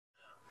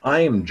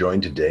I am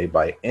joined today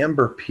by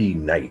Amber P.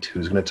 Knight,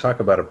 who's going to talk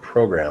about a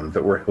program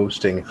that we're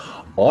hosting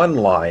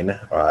online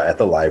at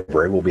the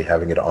library. We'll be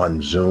having it on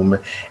Zoom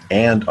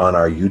and on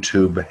our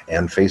YouTube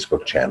and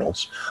Facebook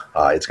channels.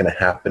 It's going to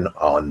happen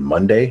on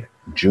Monday,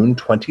 June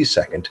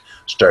 22nd,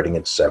 starting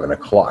at 7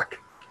 o'clock.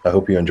 I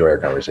hope you enjoy our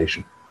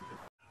conversation.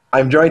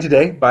 I'm joined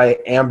today by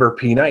Amber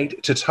P.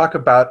 Knight to talk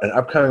about an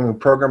upcoming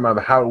program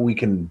of how we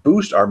can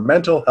boost our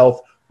mental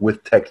health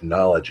with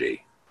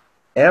technology.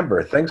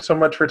 Amber, thanks so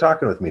much for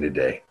talking with me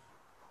today.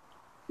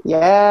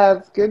 Yeah,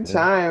 it's good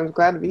times.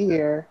 Glad to be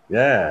here.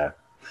 Yeah.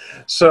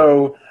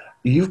 So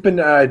you've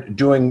been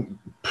doing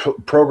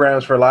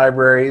programs for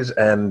libraries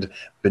and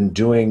been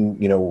doing,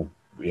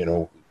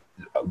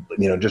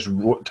 just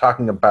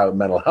talking about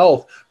mental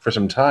health for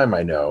some time,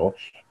 I know.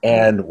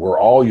 And we're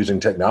all using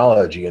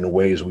technology in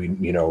ways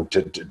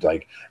to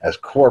like as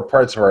core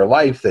parts of our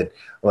life that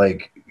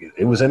like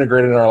it was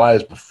integrated in our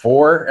lives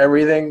before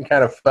everything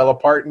kind of fell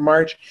apart in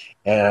March,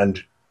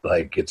 and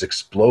like it's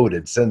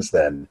exploded since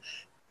then.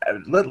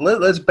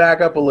 Let's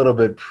back up a little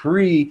bit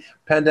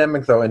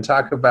pre-pandemic though and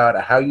talk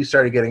about how you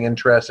started getting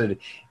interested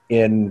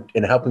in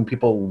helping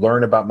people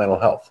learn about mental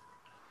health.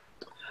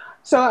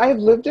 So I have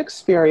lived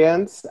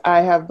experience.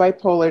 I have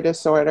bipolar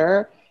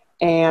disorder,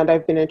 and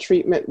I've been in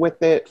treatment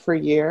with it for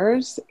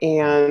years.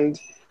 And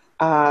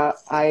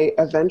I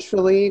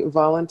eventually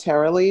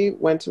voluntarily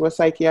went to a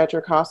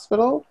psychiatric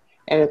hospital,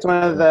 and it's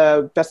one of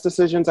the best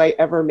decisions I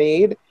ever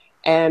made.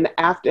 And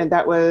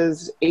that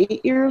was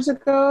 8 years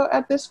ago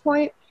at this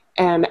point.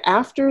 And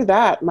after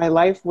that, my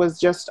life was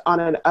just on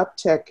an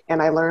uptick,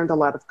 and I learned a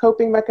lot of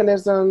coping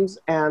mechanisms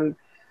and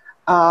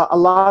a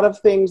lot of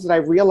things that I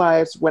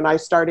realized when I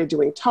started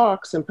doing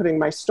talks and putting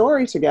my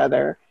story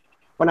together.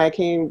 When I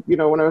came,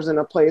 when I was in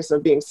a place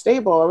of being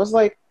stable, I was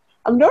like,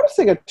 I'm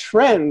noticing a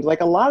trend.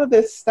 Like a lot of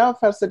this stuff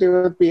has to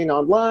do with being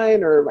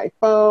online or my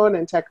phone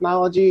and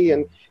technology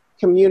and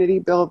community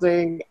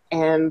building.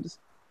 And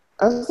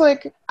I was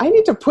like, I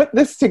need to put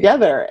this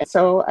together. And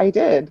so I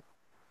did.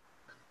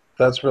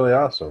 That's really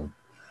awesome.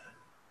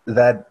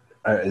 That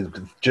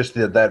just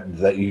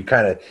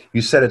that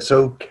you said it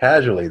so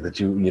casually that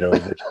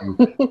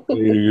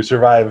you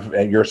survive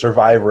and you're a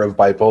survivor of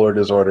bipolar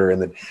disorder,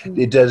 and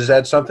is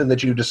that something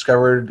that you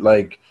discovered,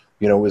 like,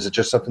 is it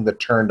just something that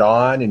turned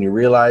on and you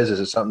realized? Is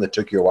it something that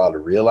took you a while to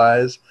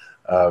realize?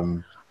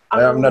 I'm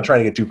not trying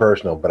to get too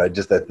personal, but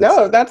you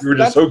were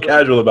just so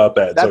casual about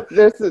that.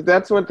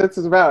 That's what this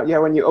is about. Yeah,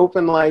 when you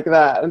open like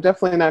that, I'm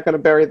definitely not going to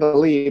bury the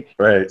lead.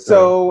 Right.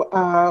 So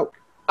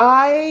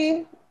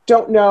I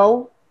don't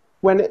know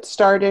when it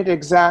started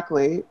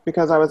exactly,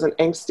 because I was an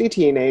angsty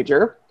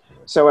teenager.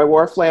 So I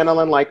wore flannel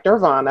and liked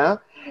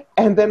Nirvana.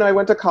 And then I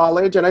went to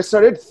college and I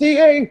started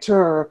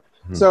theater.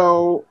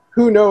 So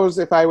who knows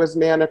if I was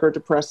manic or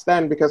depressed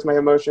then, because my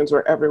emotions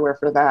were everywhere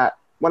for that.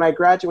 When I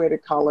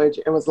graduated college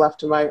and was left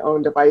to my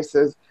own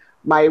devices,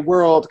 my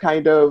world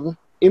kind of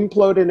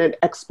imploded and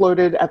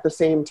exploded at the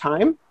same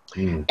time.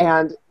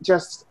 And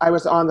I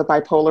was on the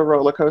bipolar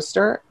roller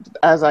coaster,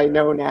 as I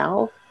know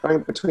now, going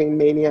between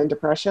mania and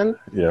depression.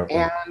 Yeah.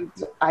 And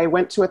I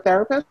went to a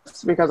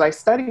therapist because I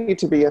studied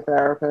to be a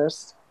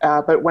therapist,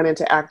 but went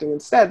into acting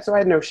instead. So I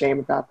had no shame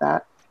about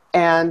that.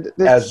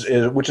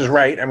 Which is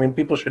right. I mean,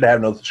 people should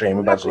have no shame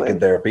about seeking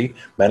therapy.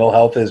 Mental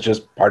health is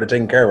just part of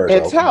taking care of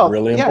ourselves. It's health.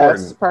 Really important.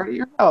 Yes, part of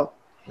your health.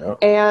 Yep.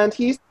 And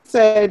he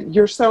said,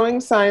 you're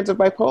showing signs of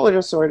bipolar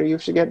disorder. You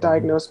should get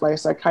diagnosed by a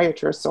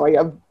psychiatrist.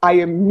 So I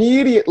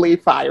immediately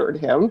fired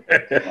him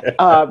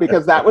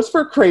because that was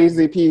for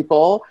crazy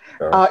people.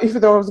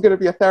 Even though I was going to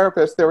be a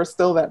therapist, there was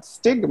still that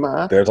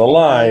stigma. There's a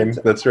line.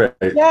 That's right.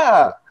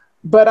 Yeah.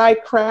 But I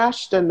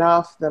crashed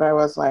enough that I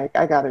was like,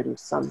 I got to do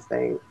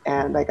something.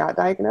 And I got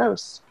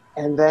diagnosed.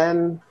 And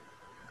then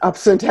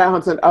ups and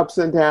downs and ups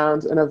and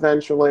downs, and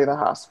eventually the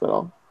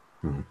hospital.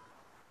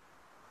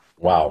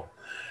 Wow.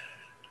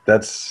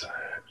 I've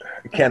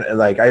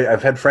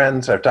had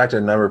friends, I've talked to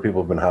a number of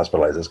people who've been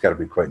hospitalized. It's got to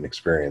be quite an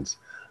experience.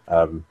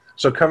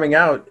 So coming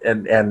out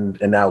and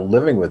now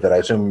living with it, I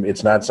assume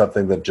it's not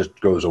something that just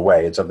goes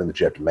away. It's something that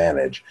you have to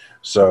manage.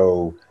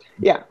 So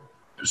yeah.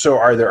 So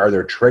are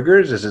there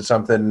triggers? Is it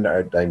something?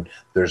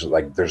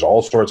 There's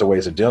all sorts of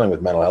ways of dealing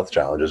with mental health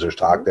challenges. There's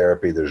talk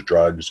therapy. There's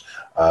drugs.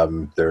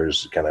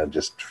 There's kind of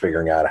just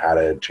figuring out how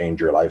to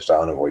change your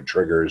lifestyle and avoid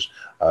triggers.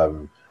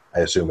 I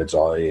assume it's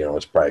all,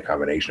 it's probably a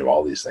combination of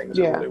all these things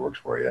that really works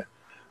for you.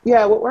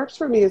 Yeah, what works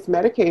for me is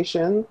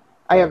medication.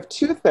 I have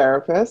 2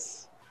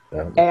 therapists,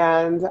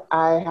 and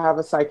I have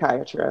a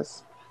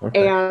psychiatrist.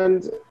 Okay.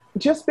 And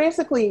just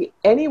basically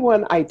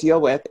anyone I deal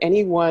with,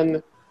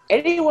 anyone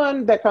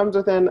that comes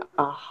within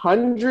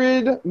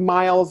 100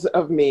 miles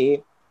of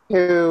me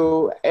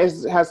who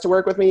has to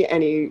work with me,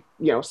 any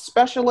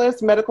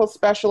specialist, medical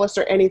specialist,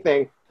 or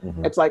anything.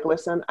 It's like,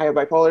 listen, I have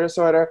bipolar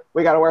disorder.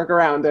 We got to work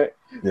around it.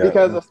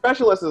 Because a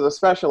specialist is a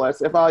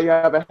specialist. If all you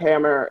have a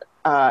hammer,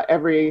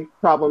 every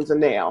problem's a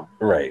nail.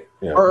 Right.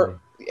 Yeah. Or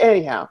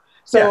anyhow.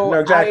 So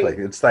exactly.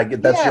 It's like,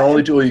 that's the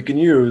only tool you can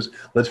use.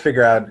 Let's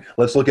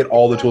look at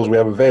all the tools we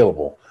have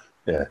available.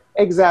 Yeah.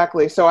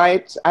 Exactly. So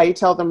I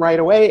tell them right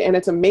away, and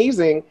it's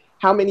amazing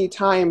how many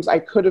times I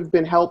could have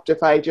been helped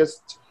if I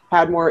just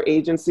had more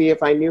agency,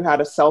 if I knew how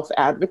to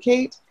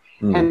self-advocate.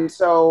 And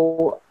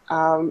so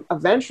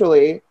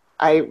eventually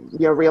I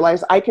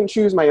realized I can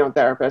choose my own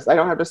therapist. I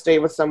don't have to stay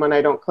with someone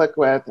I don't click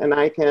with, and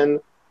I can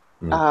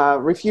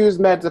refuse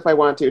meds if I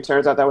want to.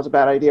 Turns out that was a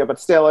bad idea, but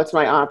still it's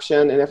my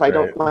option. And if I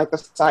don't like the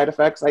side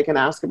effects, I can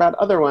ask about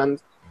other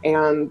ones.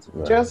 And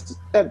just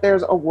that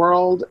there's a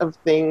world of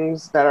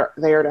things that are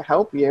there to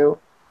help you.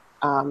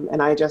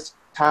 And I just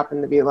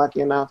happen to be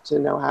lucky enough to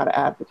know how to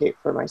advocate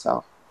for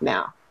myself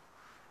now.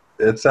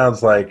 It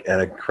sounds like an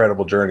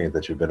incredible journey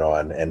that you've been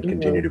on and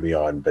continue to be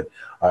on. But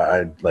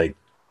I like,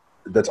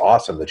 that's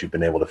awesome that you've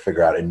been able to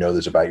figure out and know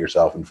this about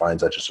yourself and find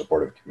such a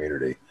supportive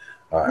community.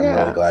 I'm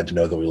really glad to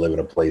know that we live in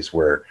a place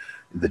where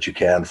that you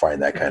can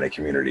find that kind of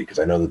community, because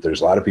I know that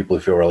there's a lot of people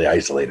who feel really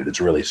isolated.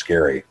 It's really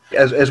scary.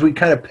 As we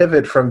kind of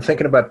pivot from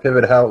thinking about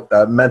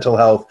mental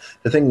health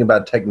to thinking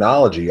about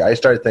technology, I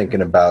start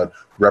thinking about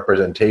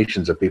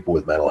representations of people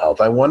with mental health.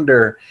 I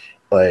wonder,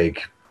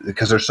 like,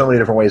 because there's so many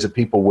different ways that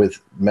people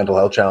with mental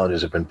health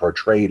challenges have been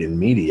portrayed in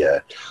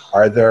media.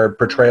 Are there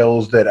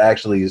portrayals that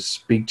actually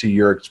speak to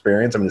your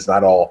experience? I mean, it's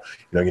not all,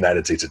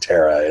 United States of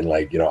Terra and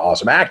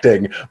awesome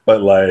acting,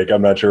 but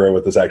I'm not sure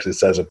what this actually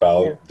says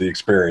about the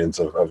experience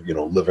of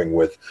living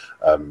with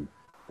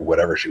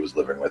whatever she was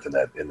living with in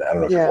that. I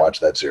don't know if you've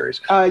watched that series.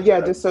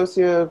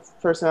 Dissociative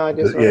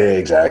personality disorder. Yeah,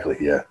 exactly.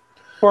 Yeah.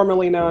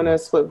 Formerly known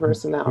as split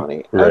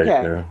personality. Right,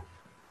 okay. Yeah.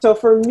 So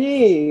for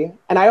me,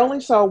 and I only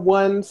saw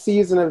one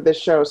season of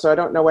this show, so I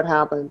don't know what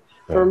happened.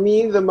 For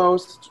me, the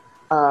most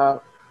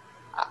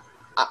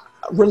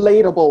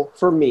relatable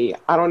for me,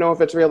 I don't know if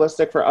it's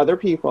realistic for other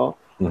people,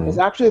 is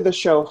actually the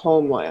show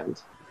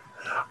Homeland.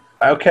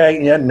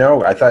 Okay, yeah,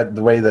 no, I thought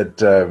the way that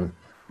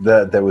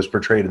that was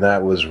portrayed in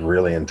that was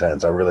really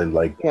intense. I really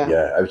like,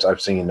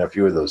 I've seen a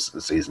few of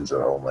those seasons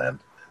of Homeland.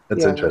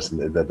 That's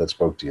interesting that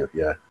spoke to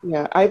you,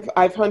 Yeah,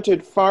 I've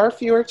hunted far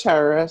fewer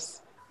terrorists,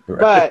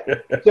 but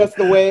just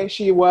the way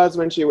she was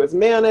when she was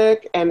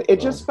manic, and it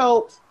just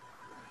felt,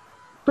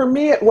 for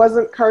me, it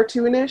wasn't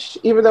cartoonish,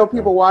 even though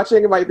people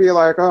watching it might be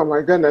like, oh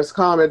my goodness,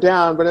 calm it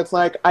down, but it's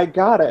like, I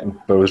got it.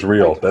 But it was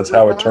real. That's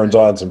how it turns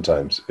on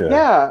sometimes.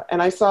 Yeah,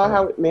 and I saw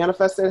how it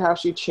manifested, how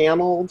she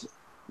channeled,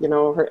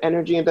 her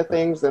energy into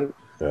things, and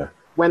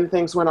when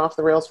things went off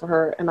the rails for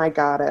her, and I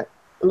got it.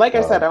 And like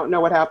I said, I don't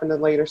know what happened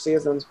in later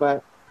seasons,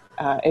 but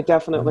it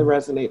definitely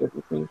resonated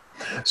with me.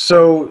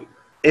 So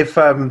if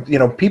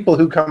people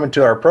who come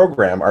into our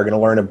program are going to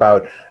learn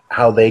about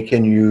how they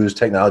can use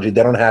technology,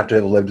 they don't have to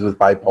have lived with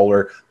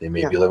bipolar. They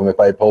may be living with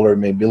bipolar,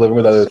 may be living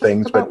with other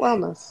things, but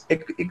wellness.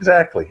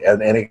 Exactly,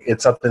 and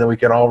it's something that we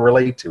can all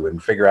relate to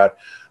and figure out.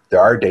 There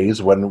are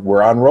days when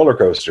we're on roller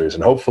coasters,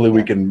 and hopefully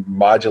we can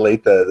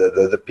modulate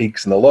the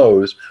peaks and the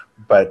lows,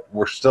 but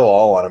we're still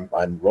all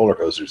on roller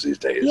coasters these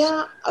days.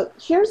 Yeah,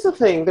 here's the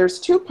thing. There's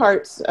two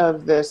parts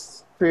of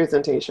this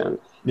presentation.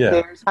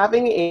 There's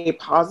having a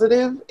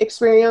positive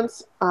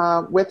experience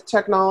with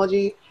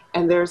technology,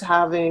 and there's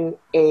having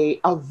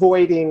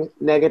avoiding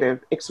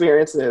negative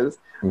experiences,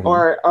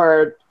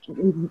 or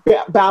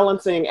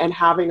balancing and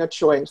having a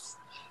choice.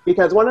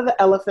 Because one of the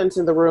elephants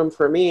in the room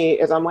for me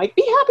is I'm like,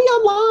 be happy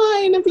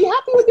online and be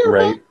happy with your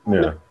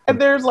phone. And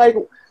there's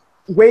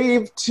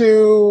wave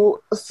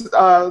 2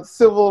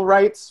 civil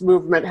rights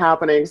movement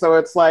happening. So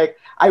it's like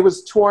I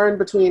was torn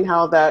between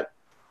how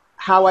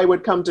I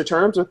would come to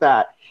terms with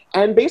that.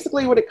 And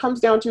basically what it comes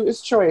down to is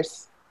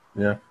choice.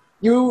 Yeah.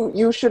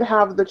 You should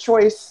have the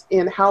choice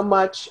in how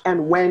much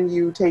and when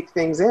you take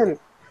things in,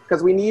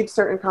 because we need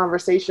certain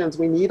conversations.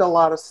 We need a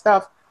lot of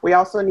stuff. We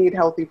also need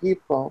healthy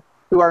people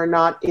who are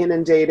not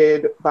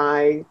inundated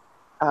by,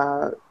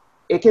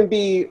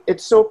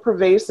 it's so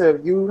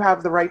pervasive. You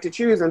have the right to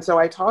choose. And so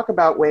I talk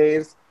about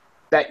ways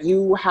that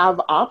you have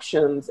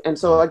options. And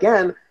so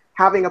again,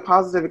 having a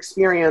positive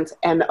experience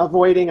and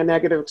avoiding a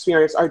negative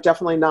experience are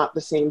definitely not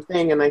the same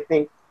thing. And I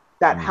think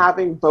that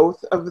having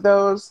both of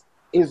those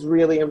is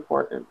really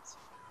important.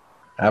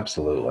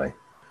 Absolutely.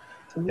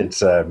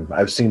 It's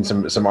I've seen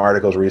some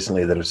articles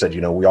recently that have said,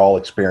 we all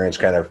experience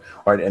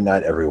and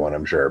not everyone,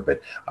 I'm sure,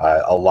 but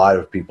a lot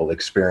of people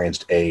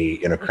experienced a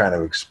kind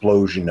of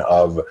explosion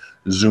of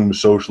Zoom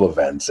social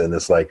events, and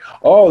it's like,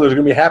 oh, there's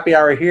gonna be a happy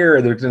hour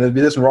here, there's gonna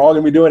be this, and we're all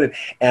gonna be doing it,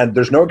 and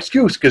there's no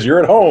excuse because you're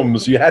at home,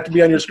 so you have to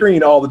be on your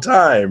screen all the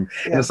time.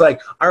 And it's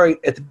like, all right,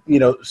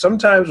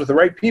 sometimes with the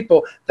right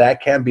people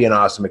that can be an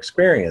awesome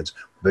experience,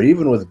 but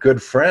even with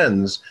good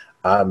friends,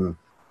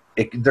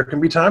 there can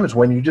be times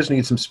when you just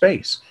need some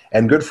space,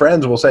 and good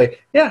friends will say,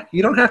 yeah,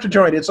 you don't have to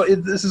join. This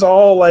is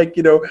all I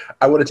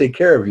want to take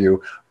care of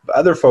you.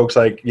 Other folks,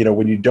 when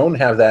you don't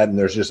have that, and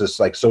there's just this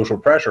social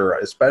pressure,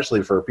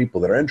 especially for people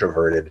that are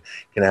introverted,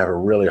 can have a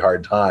really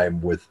hard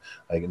time with,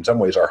 in some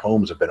ways our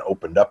homes have been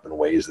opened up in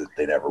ways that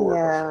they never were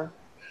before.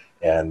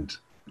 And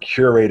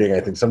curating,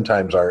 I think,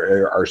 sometimes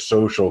our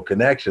social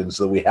connections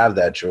so that we have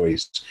that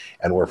choice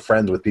and we're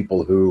friends with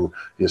people who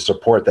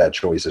support that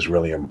choice is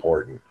really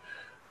important.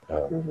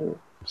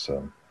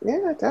 So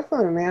yeah,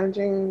 definitely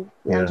managing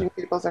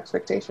people's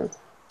expectations.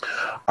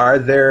 Are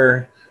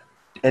there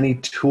any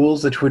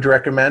tools that you would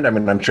recommend? I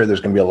mean, I'm sure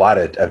there's going to be a lot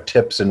of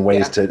tips and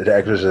ways to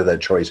exercise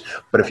that choice.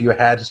 But if you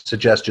had to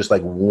suggest just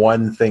like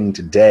one thing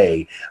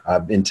today,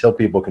 until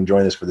people can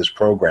join us for this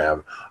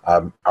program,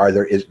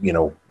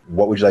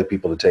 what would you like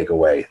people to take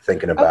away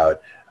thinking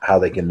about how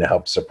they can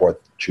help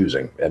support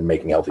choosing and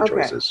making healthy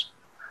choices?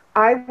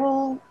 I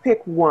will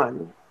pick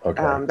one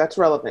that's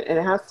relevant, and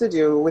it has to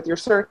do with your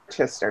search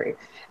history.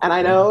 And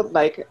I know,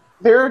 like,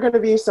 there are going to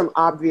be some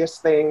obvious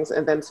things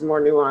and then some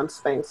more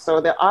nuanced things.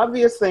 So the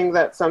obvious thing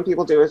that some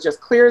people do is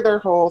just clear their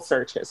whole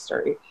search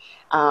history,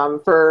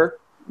 for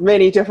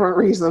many different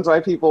reasons why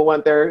people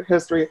want their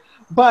history.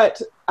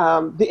 But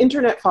the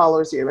internet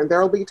follows you, and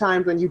there will be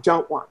times when you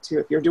don't want to.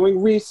 If you're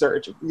doing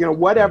research,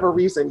 whatever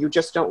reason, you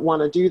just don't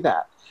want to do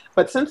that.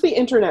 But since the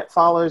internet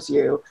follows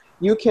you,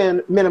 you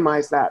can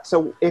minimize that.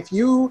 So if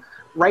you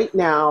right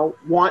now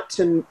want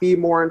to be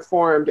more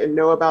informed and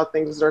know about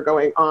things that are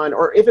going on,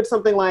 or if it's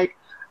something like,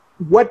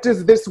 what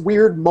does this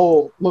weird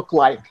mole look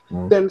like?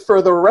 Then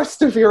for the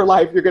rest of your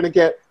life, you're going to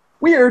get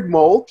weird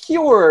mole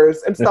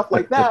cures and stuff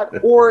like that.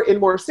 Or in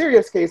more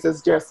serious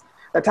cases, just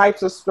the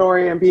types of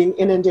story and being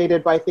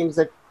inundated by things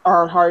that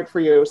are hard for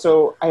you.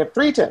 So I have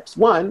 3 tips.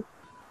 1,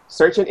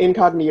 search in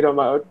incognito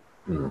mode.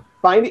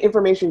 Find the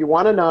information you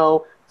want to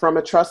know from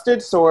a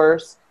trusted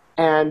source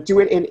and do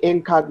it in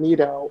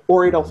incognito,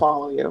 or it'll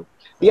follow you.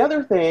 The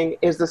other thing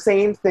is the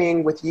same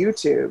thing with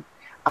YouTube.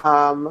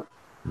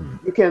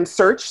 You can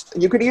search,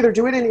 you could either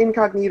do it in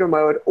incognito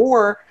mode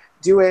or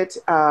do it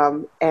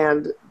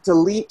and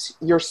delete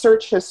your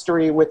search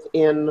history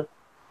within,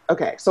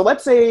 so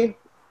let's say,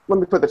 let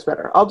me put this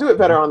better. I'll do it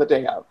better on the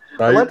day of.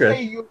 Let's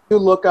say you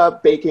look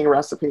up baking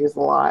recipes a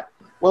lot.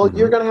 Well,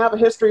 you're going to have a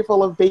history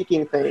full of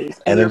baking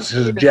things. And it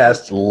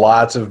suggests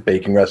lots of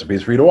baking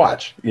recipes for you to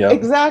watch.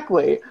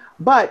 Exactly.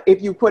 But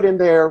if you put in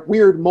there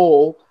weird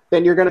mole,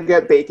 then you're going to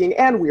get baking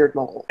and weird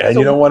mole. And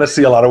you don't want to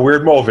see a lot of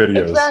weird mole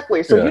videos.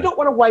 Exactly. So you don't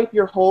want to wipe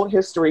your whole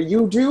history.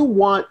 You do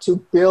want to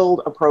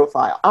build a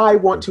profile. I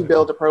want to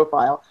build a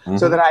profile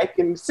so that I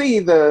can see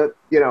the,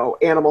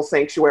 animal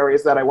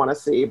sanctuaries that I want to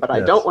see, but I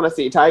don't want to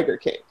see Tiger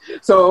King.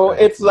 So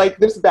it's like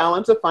this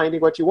balance of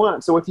finding what you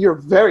want. So if you're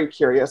very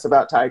curious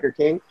about Tiger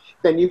King,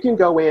 then you can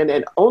go in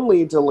and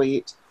only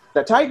delete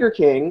the Tiger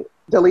King,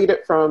 delete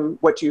it from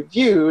what you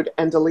viewed,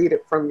 and delete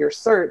it from your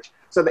search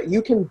so that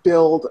you can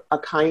build a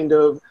kind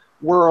of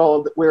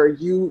world where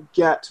you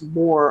get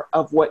more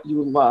of what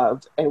you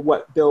loved and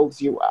what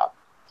builds you up.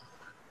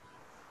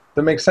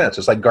 That makes sense.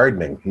 It's like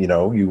gardening.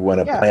 You want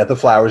to plant the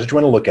flowers that you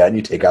want to look at, and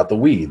you take out the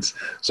weeds.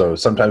 So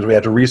sometimes we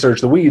have to research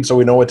the weeds so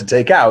we know what to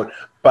take out,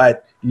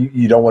 but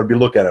you don't want to be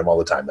looking at them all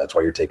the time. That's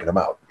why you're taking them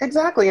out.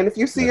 Exactly. And if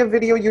you see a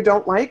video you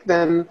don't like,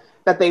 then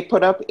that they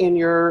put up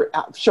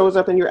shows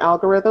up in your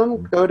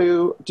algorithm, go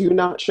to do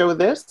not show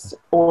this,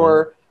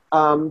 or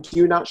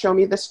do not show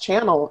me this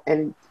channel.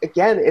 And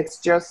again, it's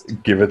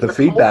just give it the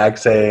feedback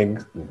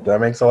saying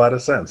that makes a lot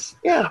of sense.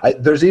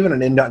 There's even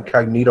an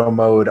incognito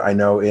mode I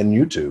know in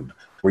YouTube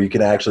where you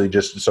can actually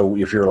so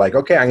if you're like,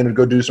 okay, I'm going to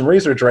go do some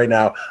research right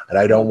now and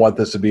I don't want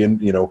this to be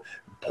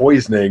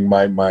poisoning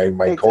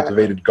my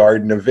cultivated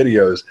garden of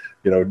videos,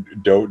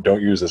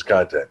 don't use this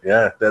content.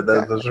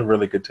 Those are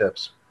really good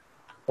tips.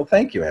 Well,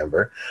 thank you,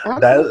 Amber.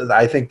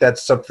 I think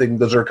that's something.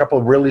 Those are a couple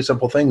of really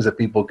simple things that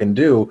people can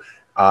do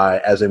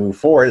as they move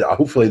forward.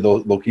 Hopefully,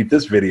 they'll keep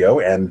this video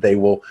and they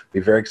will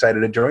be very excited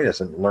to join us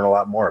and learn a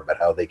lot more about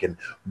how they can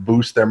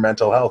boost their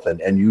mental health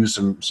and use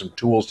some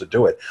tools to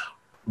do it.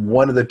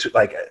 One of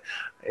the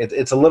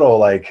it's a little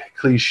like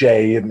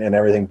cliche and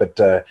everything, but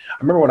I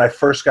remember when I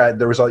first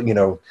there was I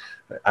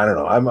don't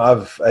know. I'm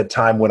of a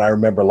time when I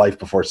remember life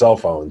before cell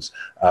phones,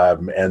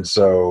 and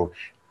so.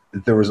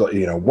 There was,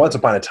 once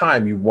upon a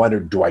time you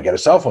wondered, do I get a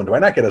cell phone? Do I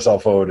not get a cell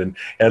phone?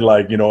 And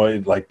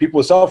like people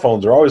with cell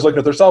phones are always looking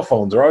at their cell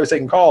phones. They're always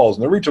taking calls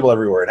and they're reachable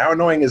everywhere. And how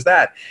annoying is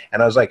that?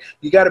 And I was like,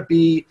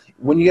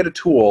 when you get a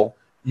tool,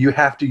 you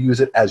have to use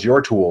it as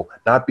your tool,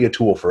 not be a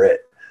tool for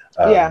it.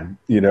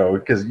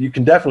 Because you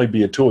can definitely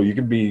be a tool. You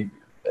can be,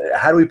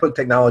 how do we put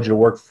technology to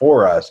work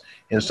for us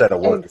instead of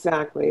working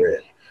for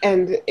it?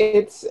 And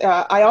it's,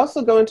 I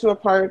also go into a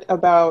part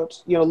about,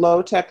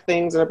 low tech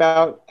things and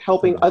about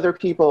helping other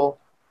people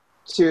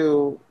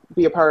to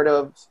be a part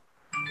of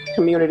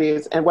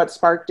communities. And what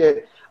sparked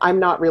it, I'm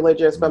not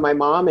religious, but my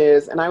mom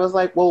is. And I was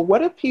like, well,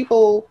 what if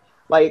people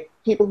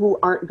who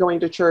aren't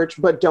going to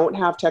church but don't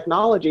have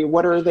technology,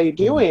 what are they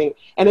doing?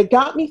 And it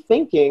got me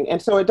thinking.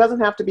 And so it doesn't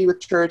have to be with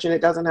church and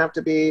it doesn't have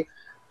to be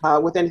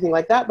with anything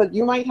like that, but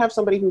you might have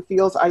somebody who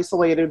feels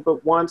isolated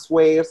but wants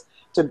ways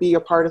to be a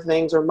part of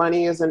things, or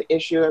money is an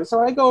issue. And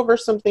so I go over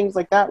some things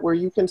like that where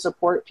you can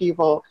support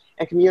people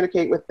and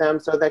communicate with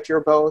them so that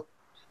you're both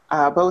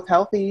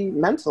healthy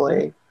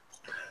mentally.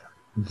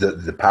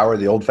 The power of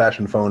the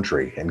old-fashioned phone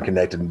tree and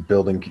connecting,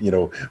 building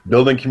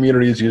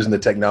communities using the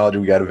technology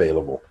we got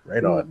available.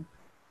 Right on.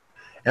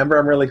 Amber,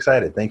 I'm really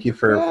excited. Thank you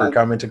for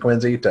coming to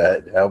Quincy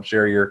to help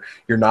share your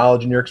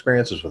knowledge and your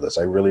experiences with us.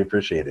 I really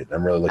appreciate it.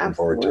 I'm really looking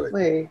forward to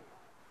it.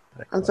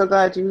 I'm so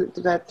glad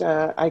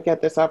that I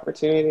get this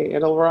opportunity.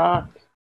 It'll rock.